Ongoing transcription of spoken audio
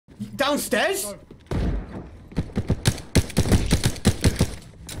downstairs? Oh.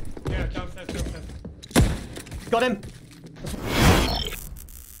 Yeah, downstairs. Got him.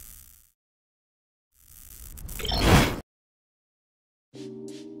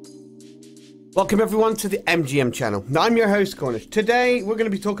 Welcome everyone to the MGN channel. Now I'm your host Cornish. Today we're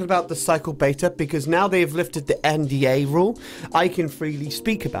going to be talking about the cycle beta because now they've lifted the NDA rule. I can freely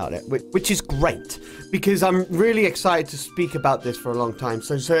speak about it, which is great because I'm really excited to speak about this for a long time.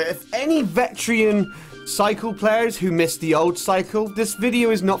 So if any veteran cycle players who missed the old cycle, this video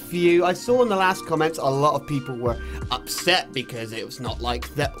is not for you. I saw in the last comments a lot of people were upset because it was not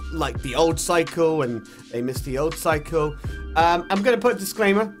like that, like the old cycle, and they missed the old cycle. I'm going to put a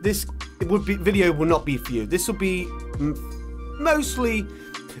disclaimer. This video will not be for you. This will be mostly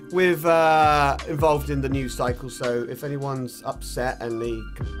with involved in the new cycle. So if anyone's upset and they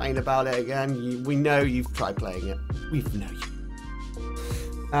complain about it again, we know you've tried playing it. We know you.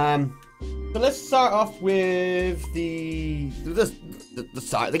 So let's start off with the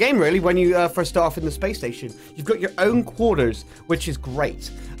start of the game, really. When you first start off in the space station, you've got your own quarters, which is great.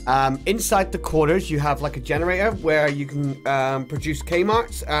 Inside the quarters, you have like a generator where you can produce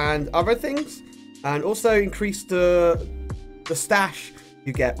Kmarts and other things, and also increase the stash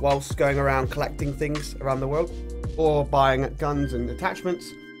you get whilst going around collecting things around the world or buying guns and attachments.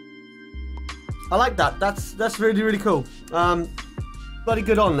 I like that. That's really, really cool. Bloody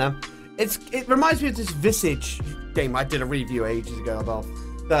good on them. It reminds me of this Visage game I did a review ages ago about.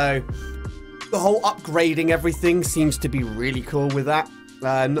 So the whole upgrading everything seems to be really cool with that.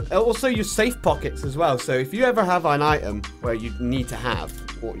 And also your safe pockets as well. So if you ever have an item where you need to have,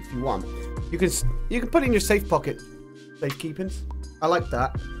 or if you want, you can put it in your safe pocket, safekeepings. I like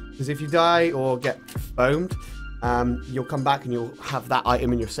that because if you die or get foamed, you'll come back and you'll have that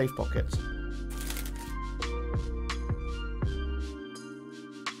item in your safe pockets.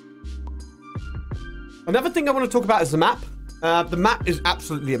 Another thing I want to talk about is the map. The map is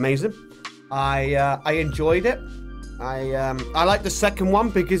absolutely amazing. I enjoyed it. I like the second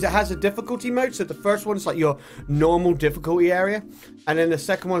one because it has a difficulty mode. So the first one is like your normal difficulty area, and then the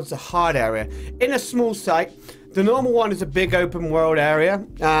second one is the hard area. In a small site, the normal one is a big open world area,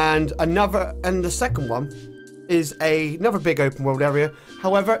 and the second one is another big open world area.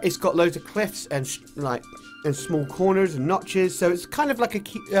 However, it's got loads of cliffs and small corners and notches. So it's kind of like a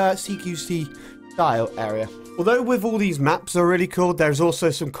CQC style area. Although with all these maps are really cool, there's also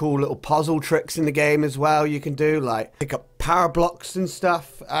some cool little puzzle tricks in the game as well you can do, like pick up power blocks and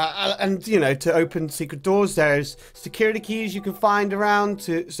stuff, and you know, to open secret doors there's security keys you can find around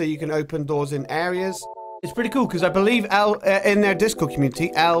so you can open doors in areas. It's pretty cool because I believe in their Discord community,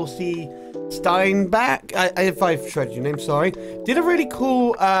 LC Steinbach, if I've shredded your name, sorry, did a really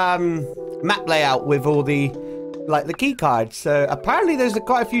cool map layout with all the key cards. So apparently there's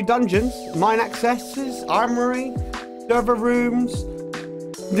quite a few dungeons, mine accesses, armory, server rooms,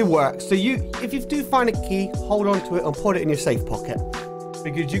 the works. So if you do find a key, hold on to it and put it in your safe pocket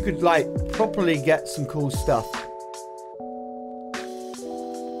because you could like properly get some cool stuff.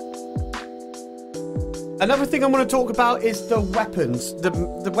 Another thing I want to talk about is the weapons.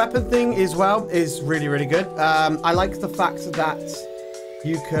 The weapon thing as well is really, really good. I like the fact that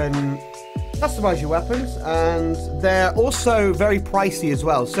you can customize your weapons, and they're also very pricey as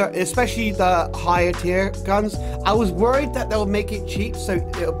well. So especially the higher tier guns. I was worried that they'll make it cheap, so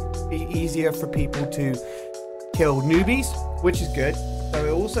it'll be easier for people to kill newbies, which is good. So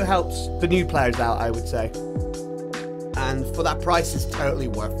it also helps the new players out, I would say. And for that price, it's totally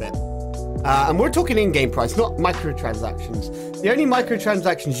worth it. And we're talking in-game price, not microtransactions. The only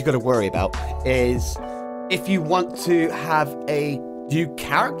microtransactions you got to worry about is if you want to have a new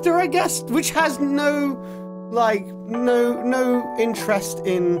character, I guess, which has no interest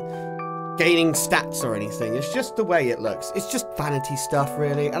in gaining stats or anything. It's just the way it looks. It's just vanity stuff,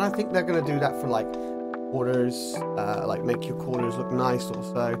 really. And I think they're going to do that for like quarters, like make your quarters look nice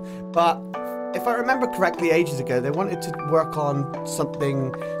also. But if I remember correctly, ages ago, they wanted to work on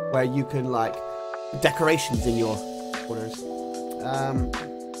something where you can like decorations in your quarters.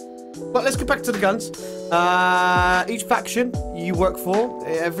 But let's get back to the guns. Each faction you work for,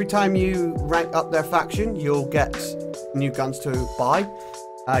 every time you rank up their faction, you'll get new guns to buy.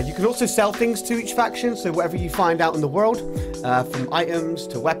 You can also sell things to each faction, so whatever you find out in the world, from items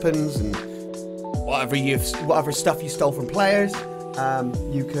to weapons and whatever stuff you stole from players,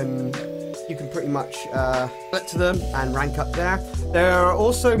 you can pretty much split to them and rank up there. There are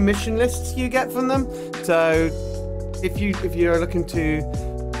also mission lists you get from them. So if you're looking to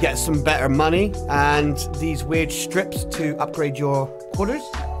get some better money and these weird strips to upgrade your quarters,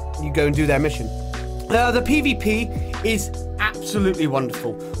 you go and do their mission. The PvP is absolutely absolutely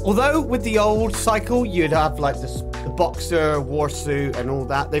wonderful. Although with the old cycle, you'd have like the boxer, war suit and all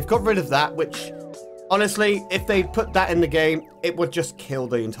that. They've got rid of that, which honestly, if they put that in the game, it would just kill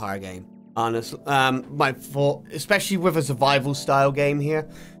the entire game. Honestly, my fault, especially with a survival style game here.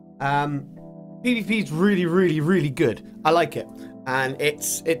 PvP is really, really, really good. I like it. And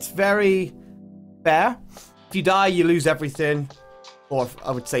it's very fair. If you die, you lose everything. Or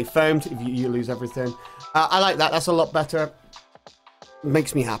I would say foamed, if you lose everything. I like that. That's a lot better. It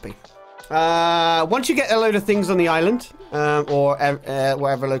makes me happy. Once you get a load of things on the island, or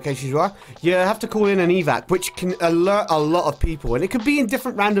wherever locations you are, you have to call in an evac, which can alert a lot of people. And it could be in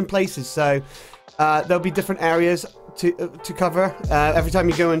different random places. So there'll be different areas to cover. Every time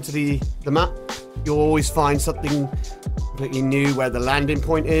you go into the map, you'll always find something completely new where the landing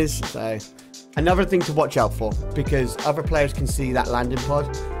point is. So another thing to watch out for, because other players can see that landing pod.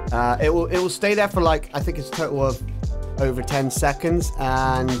 It will stay there for like, I think it's a total of over 10 seconds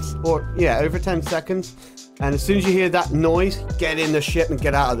over 10 seconds. And as soon as you hear that noise, get in the ship and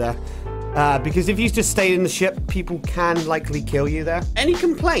get out of there. Because if you just stay in the ship, people can likely kill you there. Any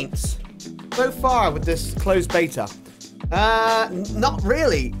complaints so far with this closed beta? Not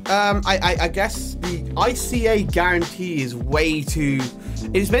really. I guess the ICA guarantee is way too...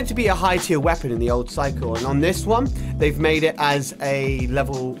 It's meant to be a high tier weapon in the old cycle, and on this one, they've made it as a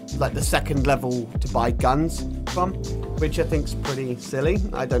level, like the second level to buy guns from, which I think is pretty silly.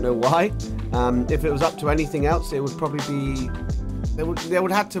 I don't know why. If it was up to anything else, it would probably be... They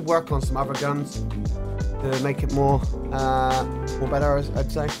would have to work on some other guns to make it more better,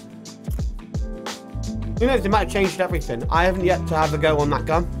 I'd say. Who knows, they might have changed everything. I haven't yet to have a go on that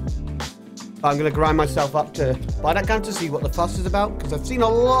gun. I'm going to grind myself up to buy that gun to see what the fuss is about, because I've seen a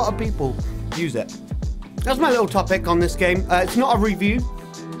lot of people use it. That's my little topic on this game. It's not a review,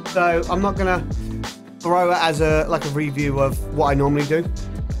 so I'm not going to throw it as a review of what I normally do.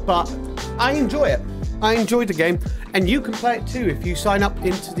 But I enjoy it. I enjoyed the game, and you can play it too if you sign up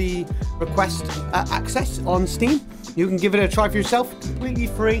into the request access on Steam. You can give it a try for yourself, completely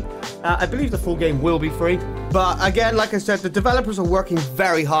free. I believe the full game will be free. But again, like I said, the developers are working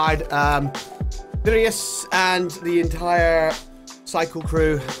very hard. Darius and the entire Cycle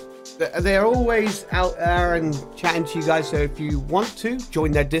crew, they're always out there and chatting to you guys. So if you want to,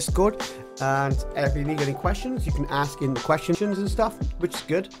 join their Discord. And if you need any questions, you can ask in the questions and stuff, which is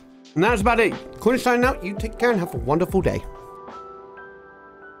good. And that's about it. Cornish signing out. You take care and have a wonderful day.